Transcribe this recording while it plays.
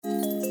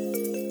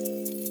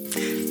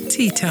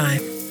Tea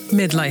Time,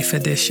 Midlife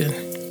Edition.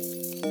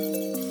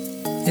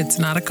 It's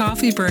not a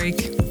coffee break.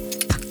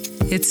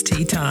 It's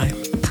tea time.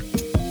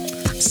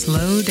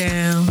 Slow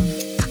down.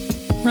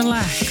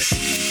 Relax.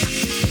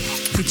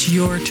 It's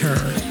your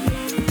turn.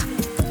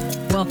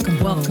 Welcome.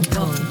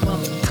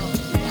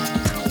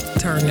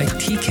 Turn the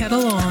tea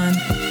kettle on.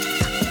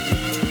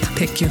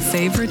 Pick your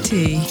favorite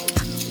tea.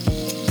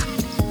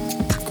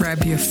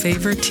 Grab your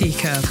favorite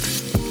teacup.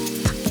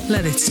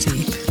 Let it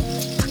steep.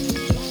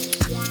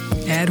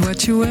 Add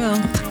what you will.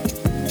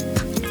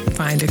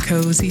 Find a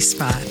cozy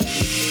spot.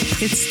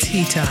 It's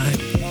tea time,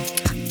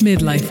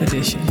 Midlife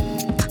Edition.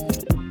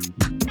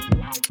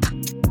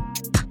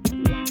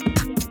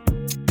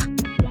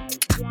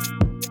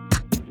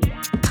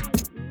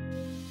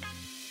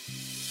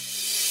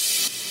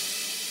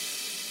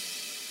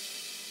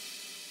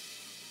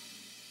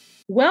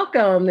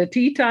 Welcome to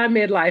Tea Time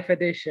Midlife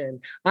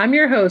Edition. I'm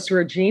your host,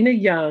 Regina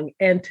Young,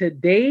 and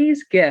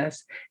today's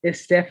guest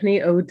is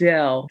Stephanie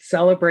Odell,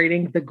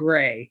 celebrating the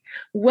gray.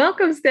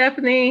 Welcome,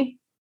 Stephanie.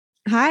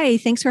 Hi,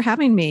 thanks for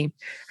having me.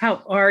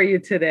 How are you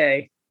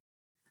today?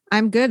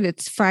 I'm good.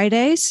 It's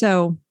Friday,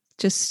 so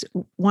just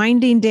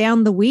winding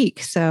down the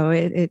week. So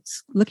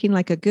it's looking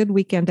like a good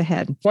weekend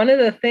ahead. One of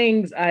the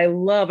things I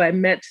love, I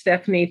met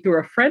Stephanie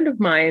through a friend of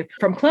mine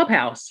from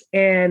Clubhouse,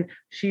 and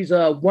she's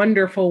a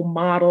wonderful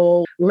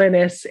model,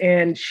 Linus,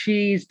 and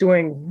she's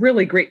doing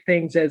really great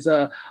things as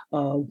a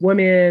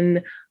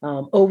woman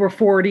over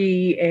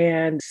 40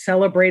 and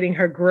celebrating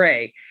her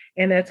gray.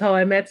 And that's how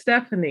I met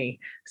Stephanie.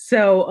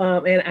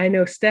 So, and I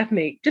know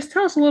Stephanie, just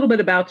tell us a little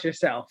bit about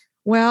yourself.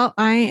 Well,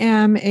 I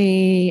am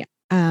a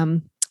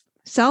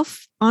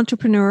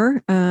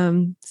self-entrepreneur,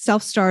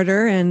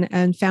 self-starter,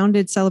 and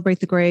founded Celebrate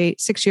the Gray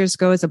 6 years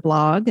ago as a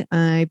blog.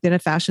 I've been a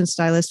fashion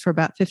stylist for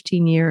about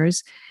 15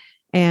 years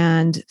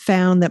and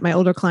found that my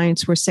older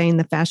clients were saying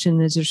the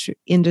fashion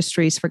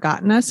industry's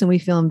forgotten us and we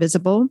feel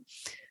invisible.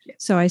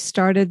 So I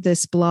started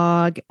this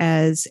blog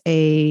as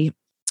a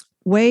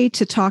way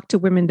to talk to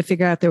women to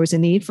figure out if there was a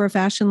need for a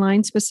fashion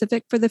line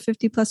specific for the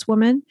 50 plus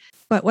woman.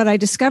 But what I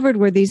discovered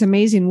were these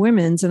amazing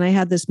women's. And I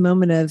had this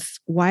moment of,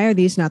 why are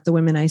these not the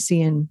women I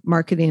see in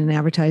marketing and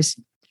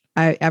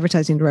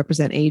advertising to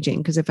represent aging?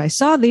 Because if I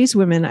saw these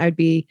women, I'd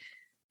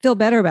feel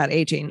better about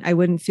aging. I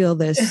wouldn't feel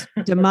this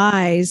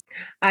demise.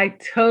 I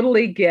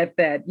totally get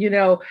that. You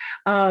know,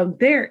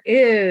 there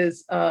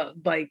is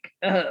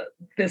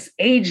this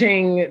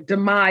aging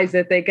demise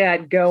that they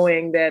got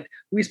going that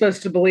we're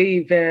supposed to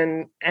believe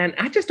in. And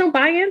I just don't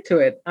buy into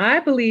it. I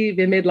believe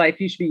in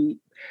midlife, you should be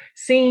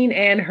seen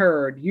and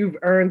heard. You've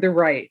earned the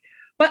right.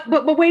 But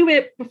wait a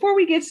minute, before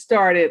we get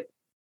started,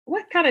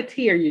 what kind of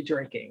tea are you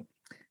drinking?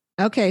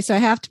 Okay, so I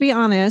have to be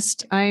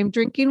honest. I'm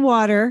drinking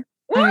water.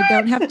 I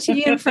don't have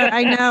tea in front.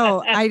 I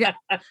know.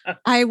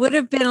 I would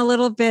have been a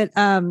little bit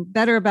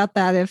better about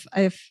that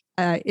if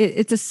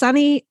it's a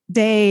sunny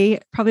day,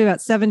 probably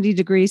about 70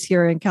 degrees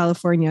here in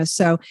California.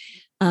 So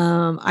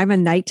I'm a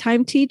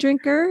nighttime tea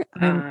drinker.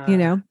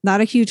 I'm, not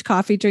a huge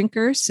coffee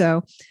drinker.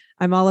 So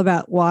I'm all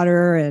about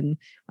water. And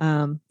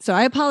so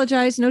I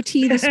apologize. No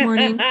tea this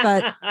morning,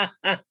 but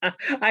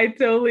I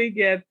totally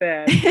get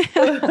that.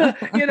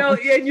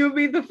 And you'll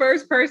be the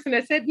first person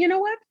that said, you know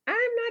what? I'm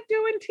not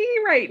doing tea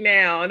right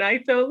now. And I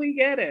totally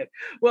get it.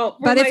 Well,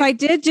 but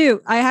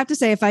I have to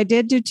say, if I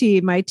did do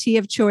tea, my tea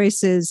of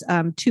choice is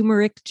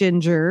turmeric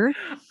ginger.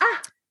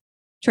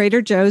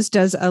 Trader Joe's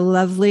does a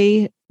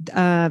lovely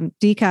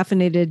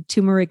decaffeinated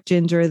turmeric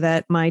ginger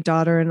that my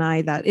daughter and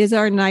I,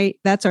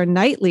 that's our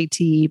nightly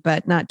tea,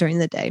 but not during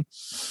the day.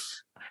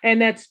 And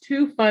that's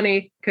too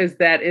funny because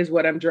that is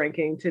what I'm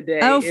drinking today.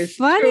 Oh, is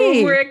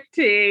funny. Turmeric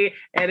tea,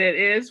 and it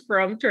is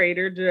from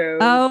Trader Joe's.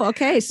 Oh,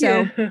 okay.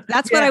 So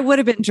that's what I would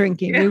have been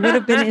drinking. We would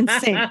have been in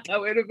sync. I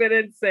would have been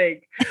in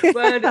sync.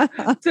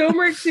 But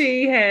turmeric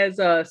tea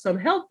has some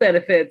health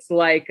benefits,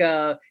 like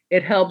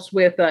it helps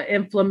with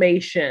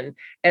inflammation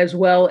as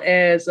well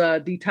as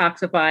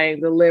detoxifying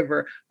the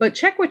liver. But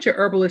check with your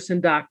herbalist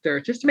and doctor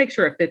just to make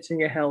sure it fits in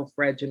your health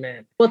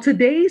regimen. Well,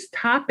 today's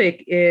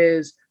topic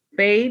is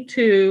fade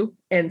to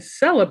and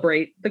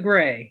celebrate the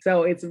gray.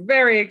 So it's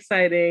very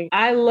exciting.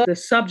 I love the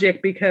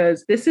subject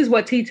because this is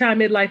what Tea Time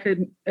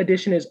Midlife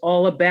Edition is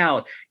all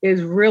about,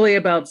 is really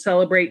about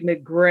celebrating the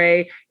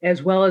gray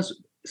as well as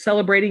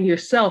celebrating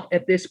yourself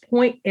at this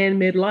point in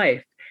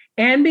midlife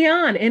and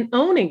beyond and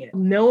owning it.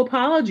 No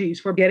apologies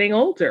for getting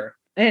older.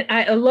 And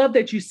I love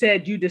that you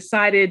said you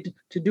decided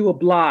to do a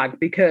blog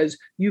because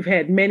you've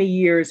had many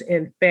years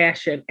in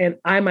fashion. And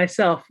I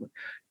myself,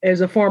 as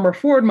a former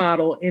Ford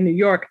model in New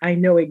York, I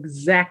know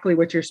exactly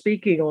what you're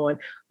speaking on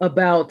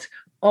about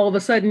all of a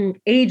sudden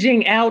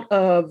aging out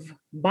of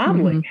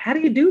modeling. Mm-hmm. How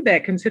do you do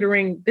that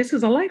considering this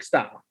is a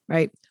lifestyle?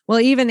 Right. Well,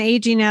 even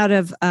aging out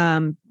of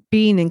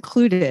being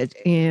included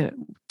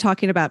in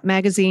talking about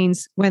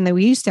magazines when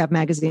we used to have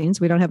magazines.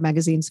 We don't have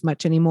magazines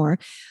much anymore,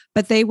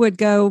 but they would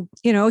go,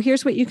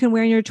 here's what you can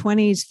wear in your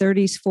 20s,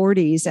 30s,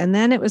 40s. And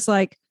then it was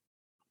like,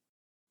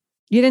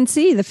 you didn't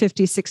see the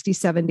 50s, 60s,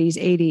 70s,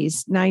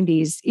 80s,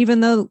 90s,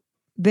 even though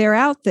they're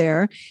out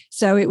there.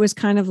 So it was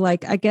kind of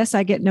like, I guess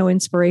I get no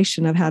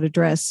inspiration of how to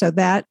dress. So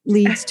that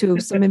leads to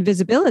some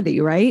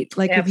invisibility, right?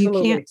 Like Absolutely.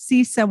 if you can't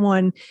see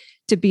someone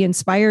to be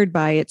inspired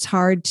by, it's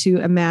hard to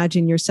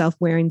imagine yourself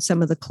wearing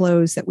some of the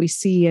clothes that we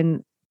see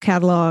in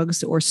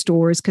catalogs or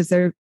stores because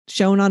they're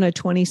shown on a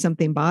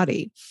 20-something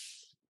body.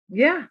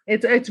 Yeah,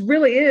 it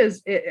really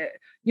is.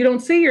 You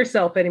don't see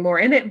yourself anymore.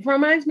 And it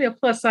reminds me of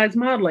plus size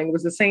modeling. It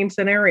was the same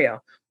scenario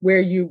where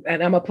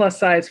and I'm a plus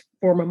size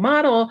former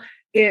model,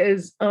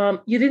 is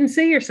you didn't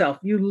see yourself.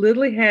 You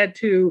literally had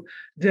to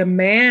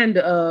demand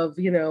of,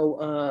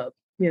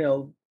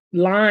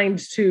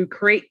 lines to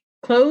create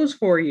clothes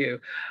for you,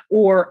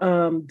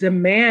 or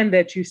demand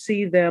that you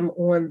see them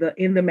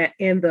in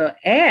the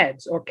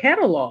ads or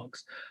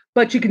catalogs.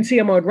 But you can see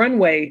them on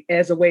runway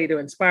as a way to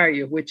inspire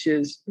you, which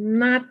is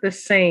not the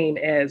same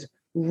as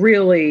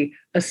really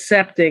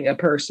accepting a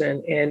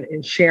person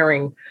and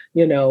sharing,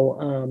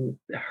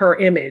 her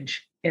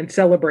image and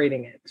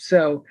celebrating it.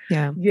 So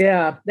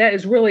yeah, that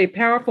is really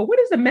powerful. What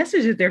is the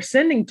message that they're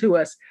sending to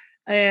us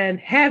and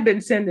have been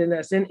sending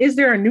us? And is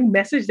there a new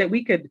message that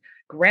we could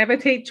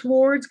gravitate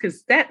towards?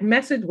 Because that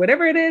message,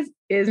 whatever it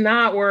is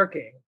not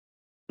working.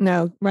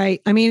 No,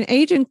 right. I mean,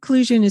 age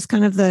inclusion is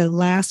kind of the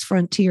last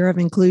frontier of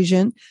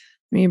inclusion.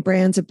 I mean,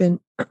 brands have been,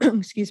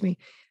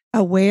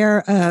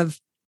 aware of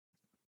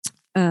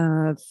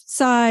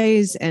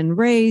size and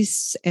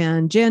race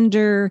and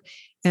gender,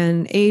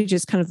 and age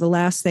is kind of the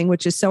last thing,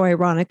 which is so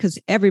ironic because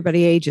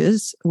everybody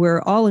ages.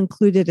 We're all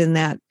included in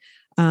that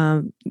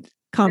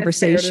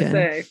conversation.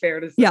 Fair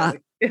to say. Yeah.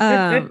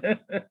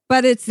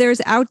 But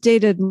there's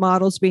outdated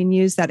models being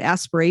used, that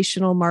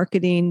aspirational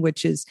marketing,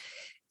 which is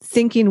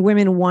thinking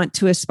women want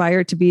to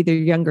aspire to be their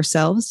younger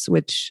selves,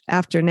 which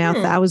after now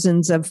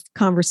thousands of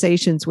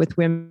conversations with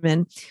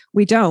women,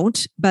 we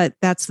don't, but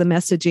that's the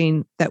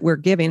messaging that we're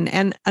giving.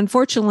 And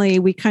unfortunately,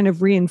 we kind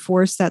of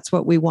reinforce that's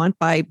what we want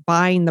by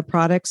buying the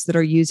products that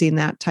are using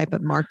that type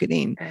of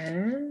marketing.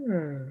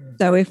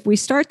 So if we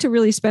start to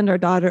really spend our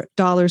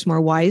dollars more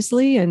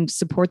wisely and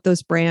support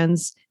those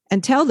brands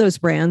and tell those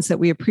brands that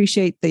we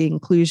appreciate the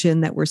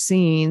inclusion that we're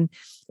seeing,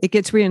 it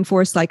gets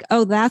reinforced like,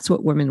 oh, that's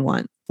what women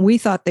want. We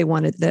thought they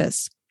wanted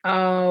this.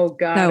 Oh,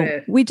 got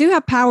it. We do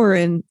have power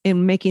in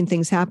making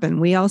things happen.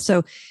 We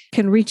also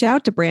can reach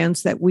out to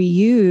brands that we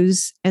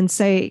use and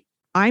say,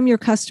 I'm your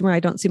customer. I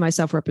don't see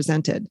myself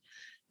represented.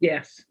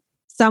 Yes.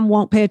 Some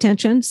won't pay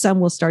attention. Some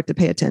will start to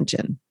pay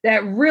attention.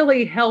 That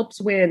really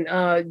helps when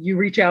you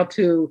reach out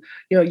to,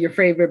 your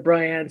favorite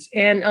brands.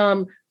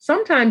 And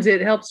sometimes it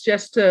helps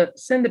just to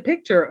send a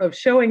picture of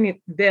showing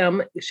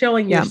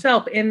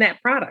yourself in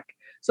that product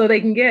so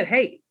they can get,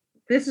 hey,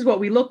 this is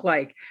what we look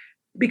like.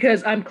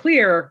 Because I'm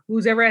clear,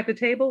 who's ever at the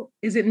table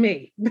isn't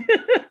me.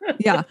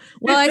 Yeah.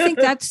 Well, I think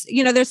that's,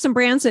 there's some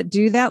brands that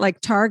do that, like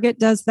Target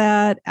does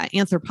that.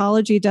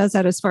 Anthropologie does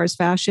that as far as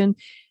fashion,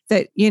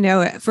 that,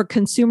 for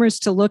consumers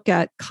to look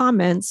at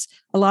comments,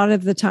 a lot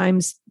of the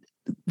times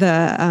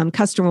the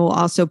customer will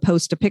also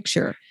post a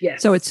picture.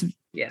 Yes. So it's,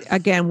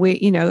 again,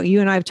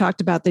 you and I have talked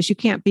about this. You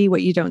can't be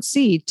what you don't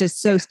see. To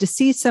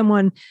see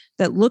someone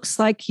that looks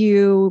like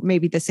you,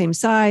 maybe the same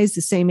size,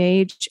 the same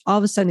age, all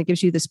of a sudden it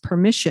gives you this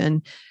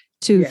permission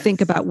to think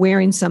about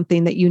wearing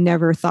something that you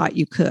never thought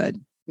you could.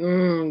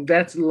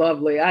 That's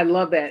lovely. I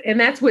love that. And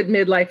that's what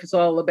midlife is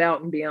all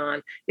about and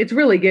beyond. It's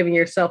really giving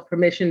yourself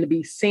permission to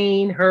be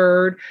seen,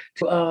 heard,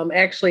 to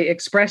actually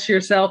express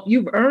yourself.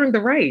 You've earned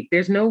the right.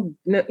 There's no,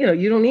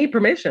 you don't need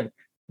permission.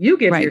 You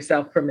give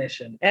yourself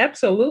permission.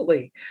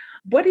 Absolutely.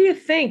 What do you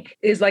think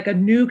is like a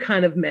new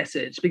kind of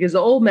message? Because the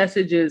old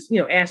message is,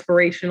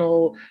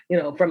 aspirational,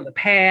 from the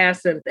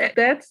past, and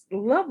that's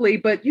lovely,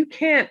 but you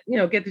can't,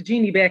 get the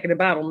genie back in the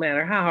bottle, no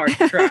matter how hard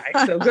you try.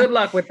 So good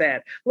luck with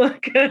that.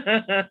 Look.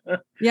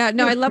 Yeah,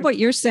 no, I love what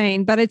you're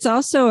saying, but it's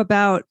also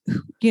about,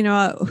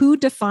 who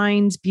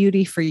defines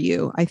beauty for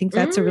you? I think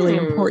that's a really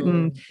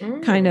important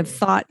kind of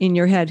thought in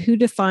your head. Who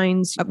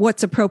defines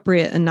what's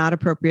appropriate and not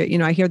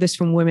appropriate? I hear this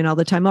from women all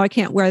the time. Oh, I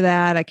can't wear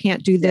that. I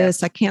can't do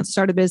this. I can't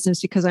start a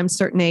business because I'm a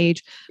certain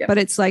age. But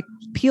it's like,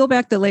 peel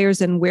back the layers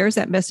and where's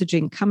that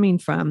messaging coming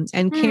from?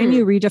 And can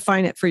you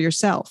redefine it for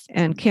yourself?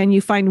 And can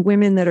you find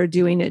women that are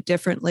doing it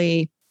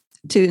differently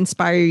to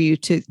inspire you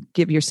to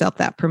give yourself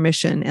that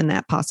permission and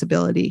that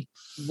possibility?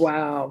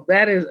 Wow,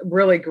 that is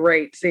really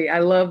great. See, I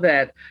love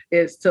that,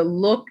 is to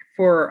look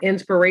for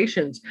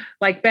inspirations.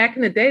 Like back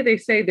in the day, they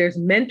say there's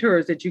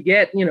mentors that you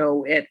get,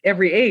 at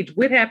every age.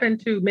 What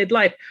happened to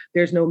midlife?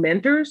 There's no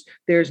mentors.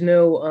 There's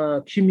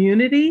no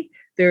community.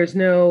 There's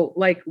no,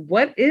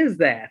 what is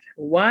that?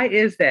 Why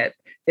is that?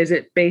 Is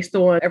it based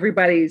on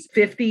everybody's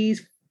 50s,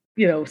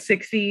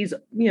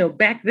 60s?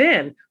 Back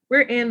then,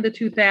 we're in the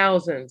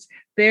 2000s.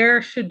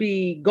 There should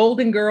be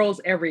golden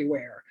girls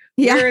everywhere.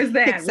 Yeah, where is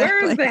that? Exactly.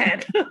 Where is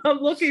that? I'm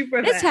looking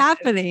for that. It's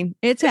happening.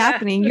 It's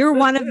happening. You're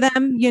one of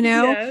them,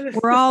 Yes.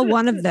 We're all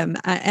one of them.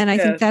 And I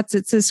think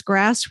it's this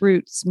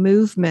grassroots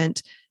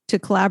movement to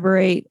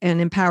collaborate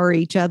and empower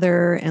each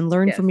other and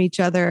learn from each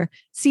other,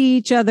 see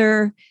each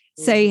other,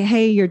 say,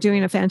 hey, you're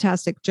doing a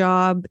fantastic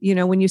job.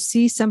 When you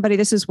see somebody,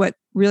 this is what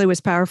really was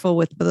powerful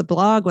with the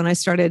blog when I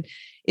started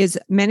is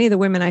many of the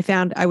women I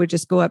found I would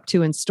just go up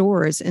to in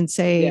stores and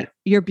say,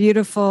 you're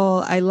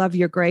beautiful. I love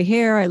your gray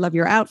hair. I love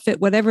your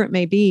outfit, whatever it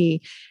may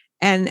be.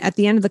 And at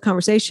the end of the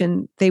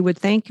conversation, they would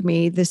thank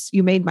me,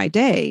 you made my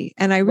day.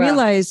 And I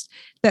realized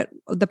that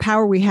the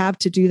power we have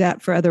to do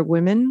that for other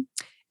women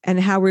and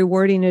how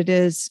rewarding it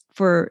is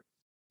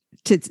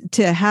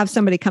to have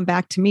somebody come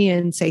back to me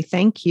and say,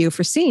 thank you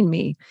for seeing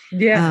me.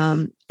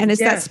 Yeah. And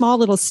it's that small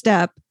little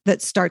step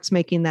that starts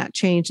making that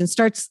change and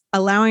starts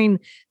allowing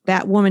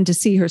that woman to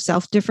see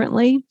herself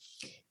differently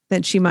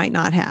than she might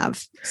not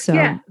have. So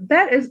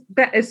that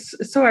is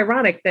so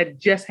ironic. That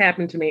just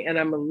happened to me. And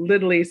I'm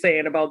literally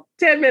saying about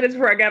 10 minutes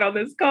before I got on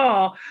this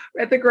call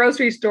at the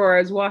grocery store,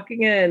 I was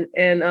walking in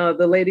and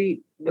the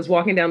lady was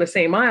walking down the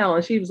same aisle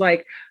and she was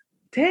like,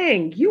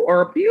 dang, you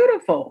are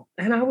beautiful.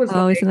 And I was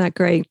isn't that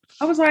great?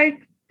 I was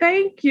like,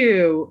 thank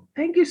you.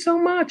 Thank you so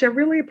much. I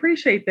really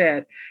appreciate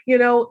that.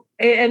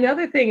 And the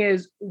other thing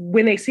is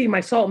when they see my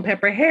salt and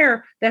pepper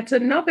hair, that's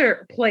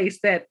another place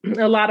that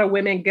a lot of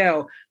women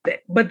go.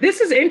 But this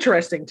is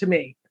interesting to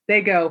me. They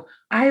go,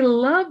 I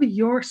love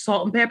your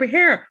salt and pepper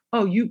hair.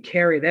 Oh, you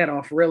carry that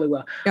off really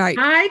well. Right.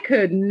 I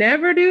could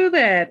never do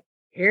that.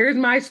 Here's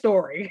my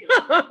story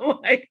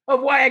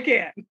of why I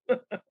can't.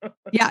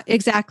 Yeah,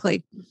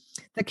 exactly.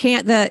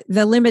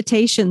 The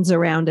limitations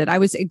around it. I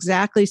was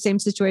exactly same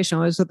situation.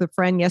 I was with a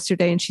friend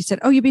yesterday and she said,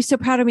 oh, you'd be so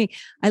proud of me.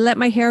 I let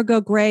my hair go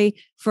gray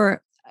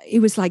it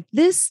was like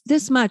this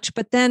much,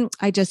 but then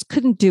I just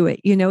couldn't do it.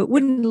 It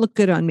wouldn't look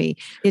good on me.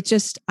 It's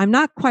just, I'm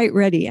not quite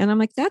ready. And I'm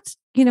like, that's,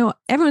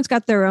 everyone's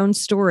got their own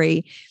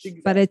story,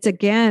 but it's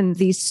again,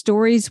 these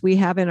stories we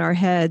have in our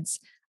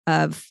heads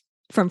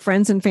from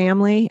friends and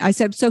family. I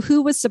said, so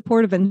who was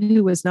supportive and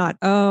who was not?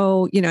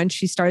 Oh, and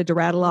she started to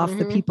rattle off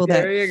the people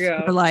that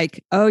were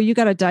like, oh, you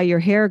got to dye your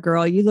hair,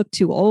 girl. You look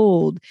too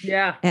old.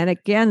 Yeah. And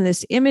again,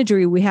 this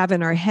imagery we have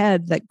in our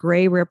head that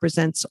gray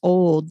represents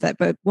old,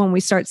 but when we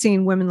start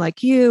seeing women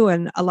like you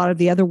and a lot of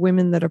the other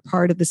women that are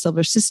part of the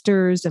Silver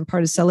Sisters and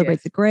part of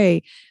Celebrate the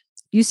Gray,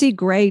 you see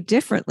gray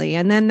differently.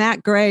 And then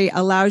that gray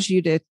allows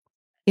you to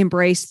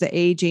embrace the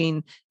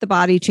aging, the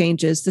body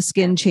changes, the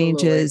skin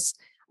changes,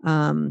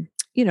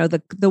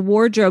 the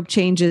wardrobe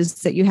changes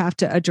that you have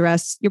to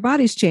address. Your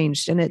body's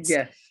changed and it's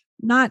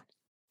not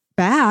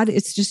bad.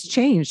 It's just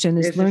changed and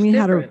it's learning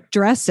how to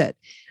dress it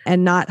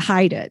and not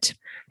hide it.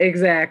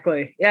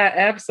 Exactly. Yeah,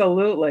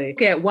 absolutely.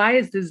 Yeah. Why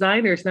is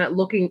designers not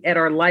looking at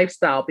our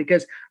lifestyle?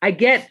 Because I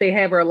get they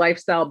have our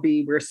lifestyle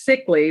we're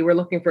sickly, we're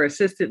looking for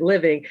assisted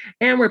living,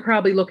 and we're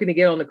probably looking to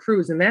get on the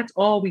cruise, and that's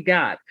all we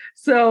got.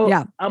 So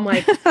I'm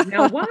like,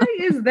 now why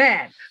is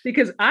that?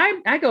 Because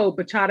I go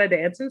bachata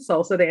dancing,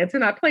 salsa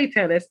dancing, I play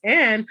tennis,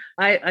 and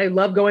I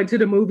love going to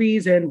the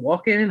movies and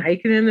walking and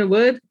hiking in the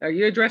woods. Are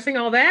you addressing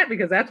all that?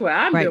 Because that's what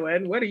I'm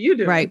doing. What are you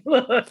doing? Right.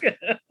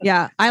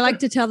 Yeah. I like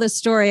to tell this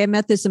story. I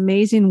met this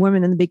amazing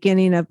woman in the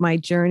beginning of my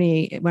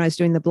journey when I was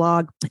doing the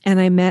blog, and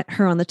I met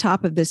her on the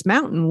top of this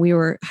mountain. We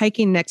were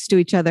hiking next to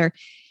each other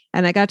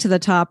and I got to the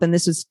top, and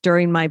this was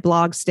during my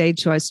blog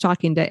stage. So I was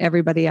talking to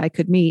everybody I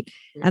could meet.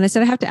 And I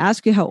said, I have to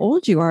ask you how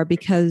old you are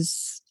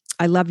because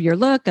I love your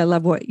look. I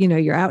love what,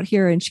 you're out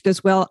here. And she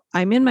goes, well,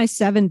 I'm in my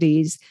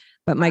 70s,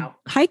 but my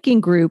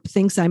hiking group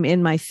thinks I'm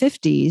in my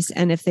 50s.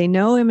 And if they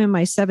know I'm in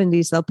my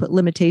 70s, they'll put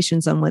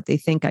limitations on what they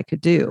think I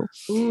could do.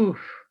 Ooh.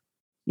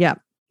 Yeah.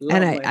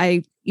 Lovely. And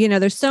I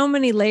there's so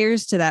many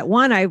layers to that.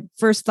 One, I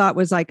first thought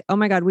was like, oh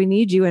my God, we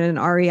need you in an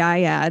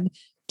REI ad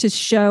to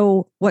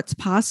show what's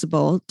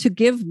possible, to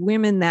give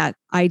women that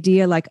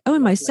idea like, oh,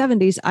 in my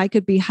 70s, I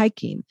could be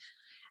hiking.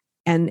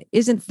 And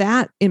isn't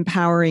that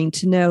empowering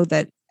to know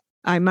that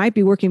I might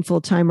be working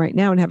full time right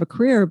now and have a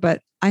career,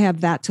 but I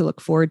have that to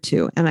look forward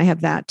to. And I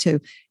have that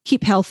to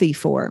keep healthy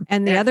for.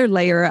 And the other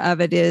layer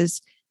of it is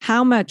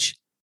how much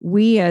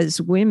we as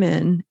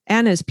women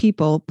and as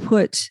people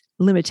put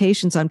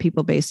limitations on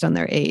people based on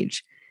their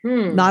age,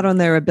 not on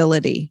their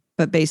ability,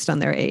 but based on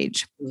their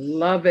age.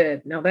 Love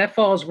it. Now that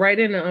falls right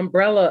in the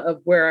umbrella of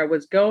where I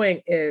was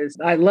going is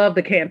I love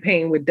the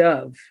campaign with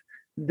Dove.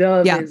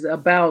 Dove is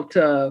about,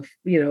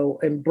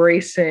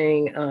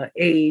 embracing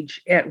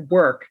age at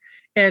work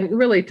and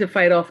really to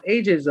fight off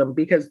ageism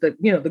because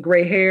the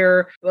gray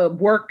hair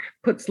work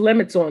puts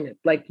limits on it.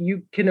 Like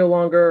you can no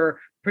longer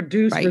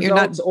produce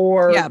results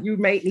or you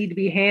might need to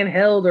be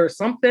handheld or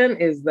something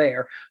is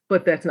there,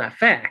 but that's not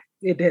fact.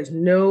 It has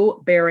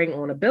no bearing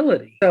on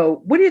ability.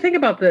 So what do you think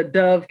about the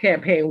Dove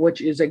campaign, which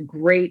is a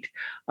great,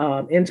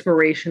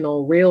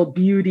 inspirational, real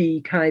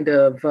beauty kind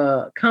of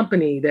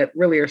company that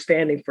really are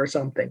standing for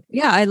something?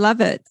 Yeah, I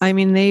love it. I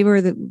mean, they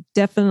were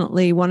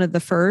definitely one of the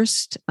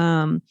first.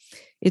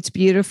 It's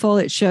beautiful.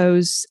 It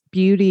shows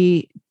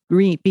beauty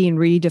being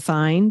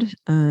redefined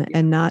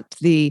and not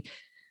the,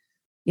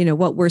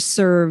 what we're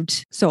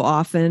served so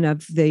often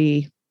of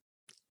the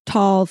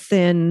tall,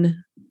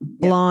 thin,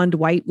 blonde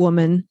white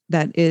woman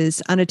that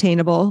is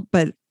unattainable,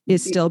 but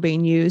is still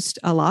being used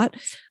a lot.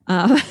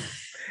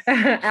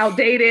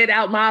 Outdated,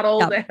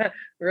 outmodeled.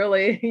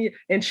 really.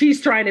 And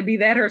she's trying to be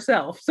that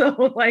herself.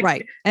 So like,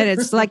 right. And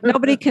it's like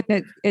nobody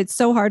can, it's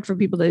so hard for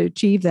people to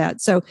achieve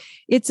that. So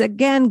it's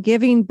again,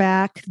 giving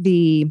back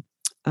the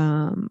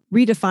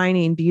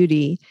redefining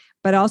beauty,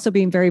 but also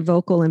being very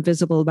vocal and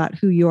visible about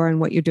who you are and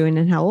what you're doing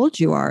and how old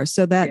you are,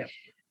 so that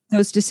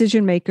those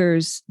decision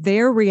makers,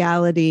 their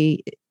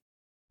reality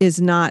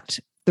is not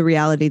the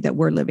reality that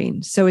we're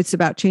living. So it's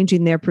about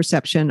changing their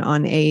perception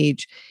on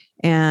age.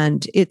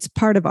 And it's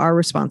part of our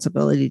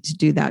responsibility to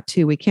do that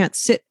too. We can't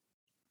sit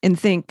and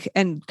think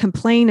and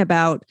complain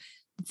about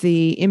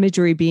the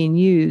imagery being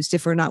used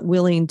if we're not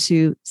willing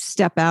to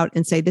step out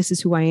and say, this is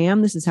who I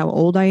am, this is how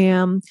old I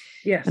am,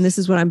 and this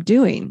is what I'm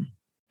doing.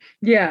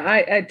 Yeah,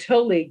 I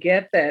totally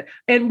get that.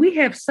 And we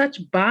have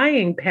such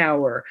buying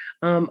power.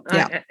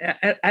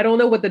 I don't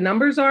know what the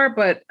numbers are,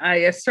 but I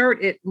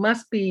assert it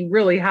must be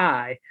really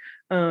high.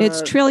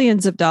 It's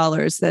trillions of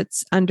dollars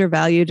that's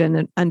undervalued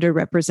and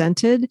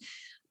underrepresented.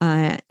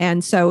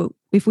 And so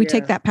if we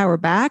take that power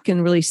back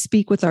and really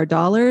speak with our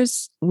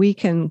dollars, we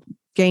can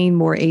gain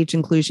more age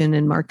inclusion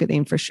in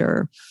marketing for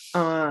sure.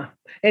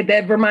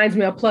 That reminds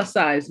me of plus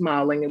size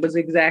modeling. It was the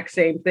exact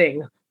same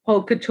thing.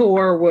 Haute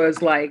couture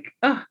was like,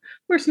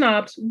 we're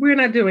snobs. We're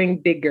not doing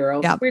big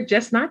girls. Yep. We're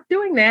just not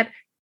doing that.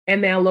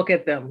 And now look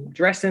at them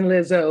dressing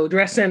Lizzo,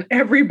 dressing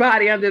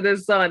everybody under the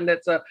sun.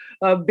 That's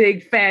a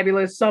big,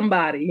 fabulous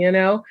somebody, you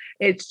know,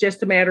 it's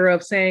just a matter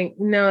of saying,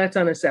 no, that's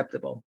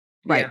unacceptable.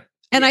 Right. Yeah.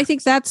 And I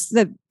think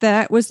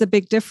that was the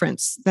big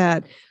difference,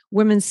 that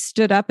women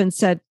stood up and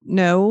said,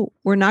 no,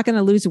 we're not going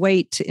to lose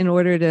weight in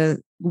order to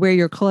wear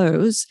your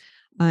clothes.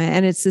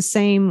 And it's the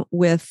same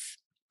with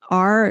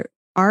our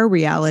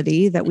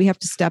reality, that we have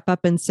to step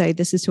up and say,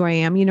 this is who I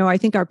am. You know, I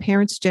think our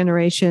parents'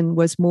 generation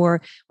was more,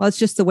 well, it's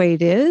just the way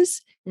it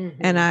is. Mm-hmm.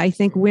 And I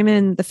think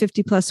women, the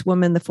 50 plus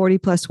woman, the 40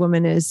 plus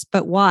woman is,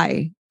 but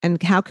why?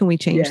 And how can we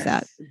change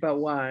that? But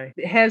why?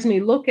 It has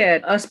me look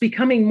at us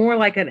becoming more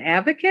like an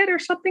advocate or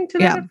something to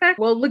that effect.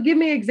 Well, give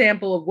me an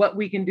example of what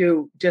we can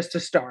do just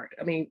to start.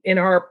 I mean, in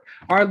our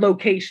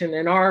location,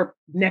 in our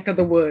neck of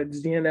the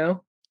woods, you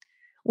know?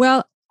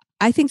 Well,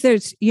 I think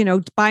there's,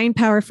 buying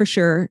power for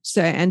sure.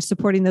 So, and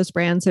supporting those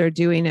brands that are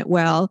doing it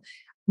well.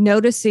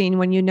 Noticing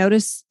when you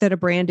notice that a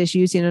brand is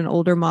using an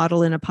older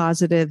model in a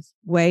positive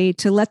way,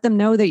 to let them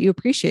know that you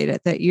appreciate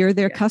it, that you're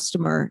their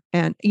customer.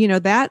 And,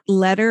 that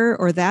letter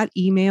or that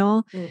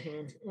email,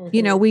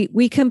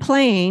 we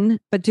complain,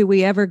 but do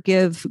we ever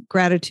give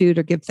gratitude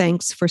or give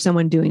thanks for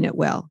someone doing it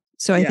well?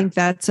 So I think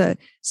that's a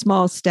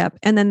small step.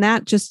 And then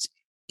that just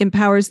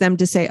empowers them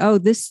to say, oh,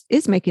 this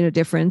is making a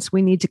difference.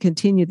 We need to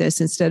continue this,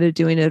 instead of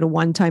doing it a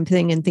one-time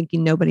thing and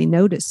thinking nobody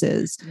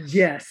notices.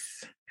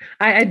 Yes.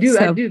 I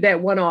do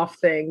that one-off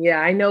thing.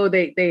 Yeah, I know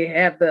they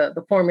have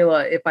the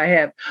formula. If I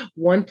have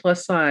one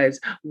plus size,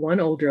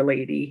 one older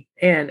lady,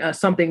 and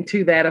something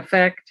to that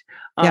effect,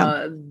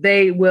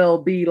 they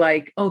will be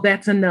like, oh,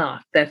 that's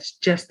enough. That's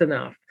just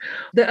enough.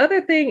 The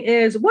other thing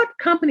is, what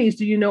companies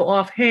do you know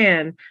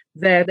offhand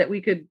that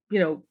we could,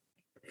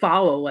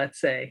 follow, let's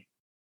say?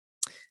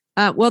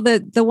 Well,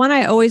 the one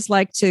I always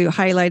like to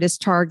highlight is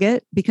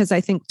Target, because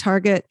I think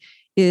Target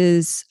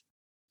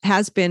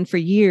has been for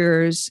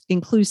years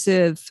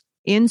inclusive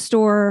in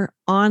store,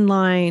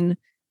 online,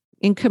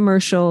 in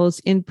commercials,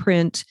 in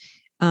print.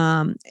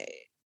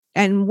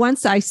 And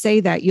once I say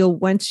that,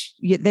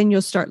 then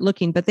you'll start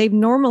looking, but they've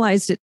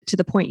normalized it to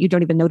the point you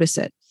don't even notice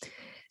it.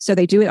 So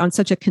they do it on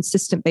such a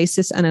consistent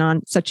basis and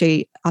on such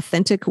a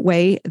authentic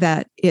way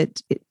that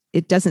it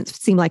doesn't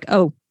seem like,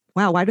 oh,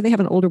 wow, why do they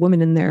have an older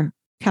woman in their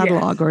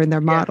catalog or in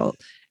their model,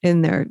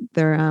 in their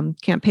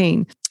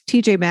campaign?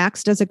 TJ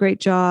Maxx does a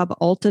great job.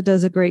 Ulta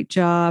does a great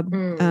job.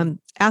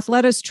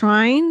 Athleta's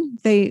trying.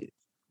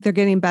 They're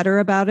getting better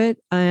about it.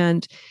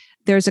 And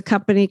there's a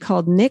company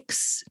called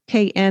Knix,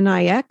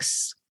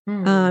 KNIX.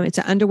 It's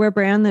an underwear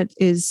brand that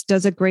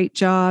does a great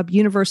job.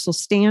 Universal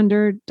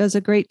Standard does a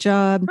great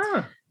job.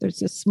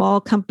 There's a small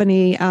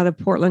company out of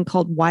Portland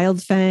called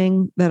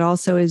Wildfang that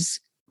also is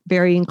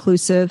very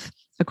inclusive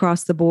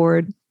across the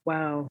board.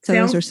 Wow. So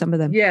those are some of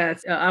them.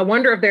 Yes. I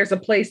wonder if there's a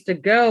place to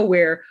go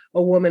where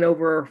a woman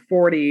over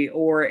 40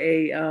 or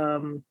a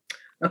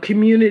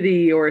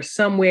community or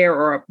somewhere,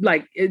 or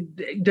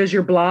does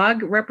your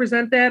blog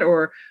represent that,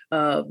 or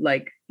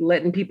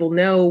letting people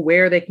know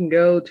where they can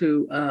go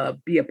to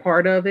be a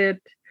part of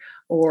it,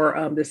 or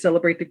to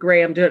celebrate the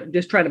gray? I'm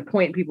just trying to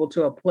point people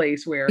to a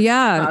place where.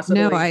 Yeah,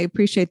 possibly. No, I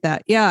appreciate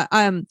that. Yeah.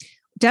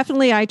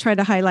 Definitely, I try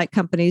to highlight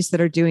companies that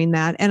are doing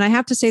that. And I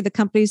have to say, the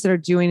companies that are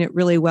doing it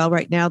really well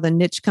right now, the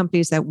niche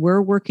companies that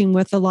we're working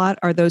with a lot,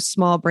 are those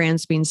small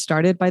brands being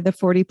started by the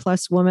 40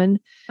 plus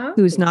woman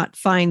who's not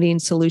finding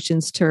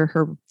solutions to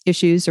her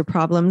issues or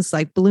problems.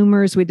 Like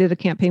Bloomers, we did a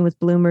campaign with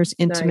Bloomers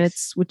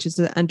Intimates, which is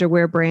an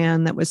underwear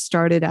brand that was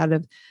started out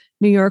of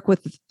New York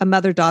with a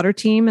mother-daughter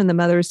team, and the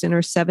mother's in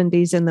her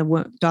 70s and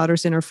the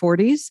daughter's in her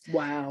 40s.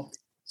 Wow.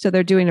 So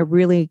they're doing a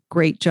really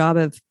great job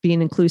of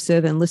being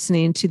inclusive and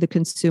listening to the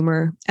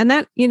consumer. And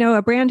that,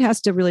 a brand has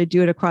to really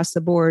do it across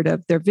the board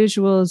of their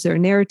visuals, their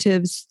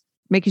narratives,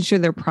 making sure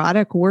their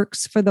product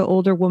works for the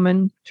older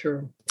woman.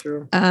 True.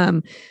 True.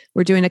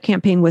 We're doing a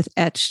campaign with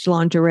Etched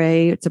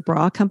Lingerie. It's a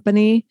bra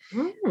company.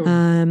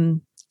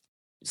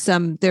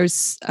 Celebrate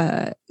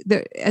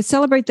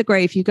the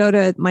Gray. If you go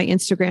to my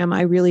Instagram,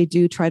 I really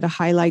do try to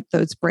highlight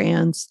those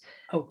brands.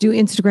 Do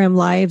Instagram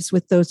lives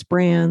with those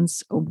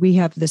brands. We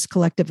have this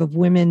collective of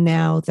women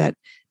now that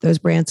those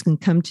brands can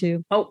come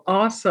to. Oh,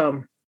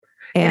 awesome.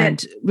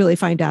 And really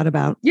find out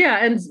about.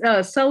 Yeah. And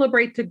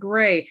Celebrate the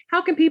Gray.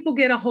 How can people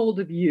get a hold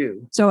of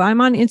you? So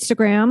I'm on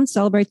Instagram,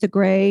 Celebrate the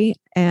Gray.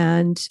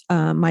 And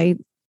I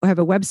have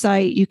a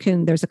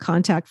website. There's a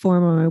contact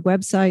form on my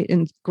website,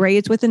 and Gray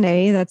is with an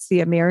A. That's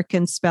the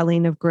American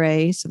spelling of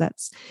gray. So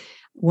that's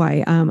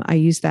why I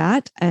use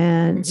that.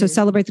 And so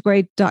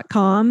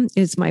celebratetheGray.com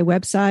is my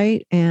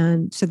website.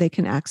 And so they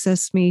can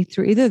access me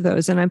through either of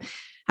those. And I'm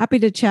happy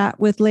to chat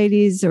with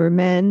ladies or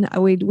men.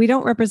 We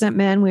don't represent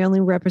men. We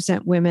only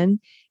represent women.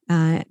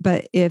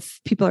 But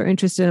if people are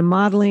interested in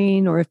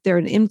modeling, or if they're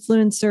an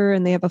influencer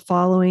and they have a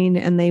following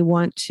and they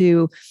want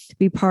to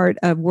be part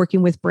of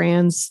working with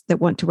brands that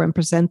want to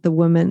represent the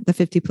woman, the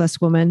 50 plus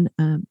woman,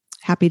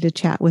 happy to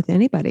chat with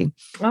anybody.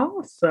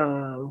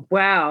 Awesome.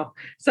 Wow.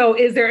 So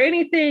is there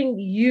anything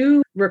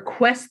you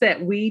request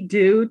that we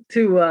do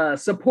to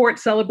support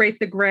Celebrate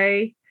the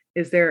Gray?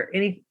 Is there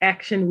any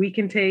action we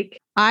can take?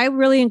 I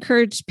really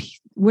encourage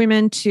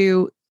women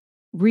to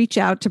reach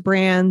out to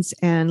brands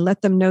and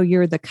let them know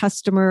you're the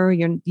customer.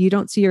 You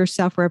don't see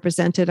yourself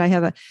represented. I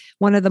have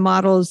one of the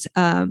models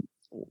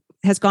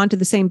has gone to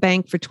the same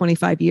bank for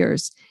 25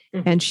 years.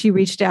 And she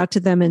reached out to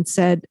them and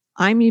said,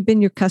 I've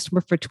been your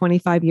customer for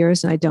 25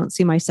 years and I don't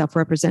see myself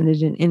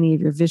represented in any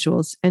of your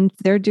visuals. And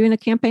they're doing a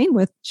campaign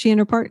with she and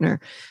her partner.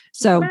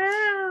 So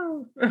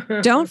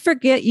don't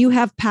forget you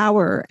have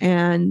power.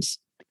 And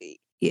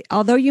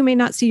although you may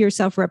not see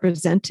yourself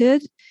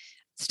represented,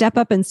 step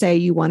up and say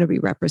you want to be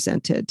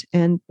represented,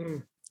 and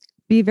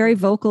be very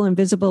vocal and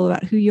visible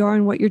about who you are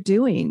and what you're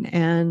doing.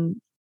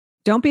 And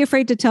don't be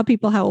afraid to tell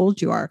people how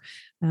old you are.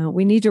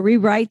 We need to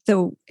rewrite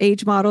the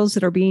age models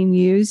that are being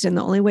used. And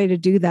the only way to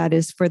do that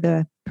is for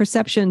the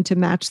perception to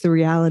match the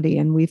reality.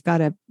 And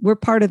we're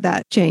part of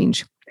that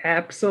change.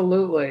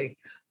 Absolutely.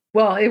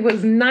 Well, it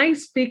was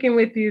nice speaking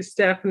with you,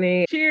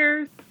 Stephanie.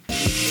 Cheers.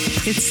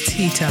 It's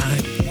tea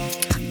time,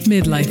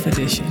 midlife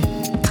edition.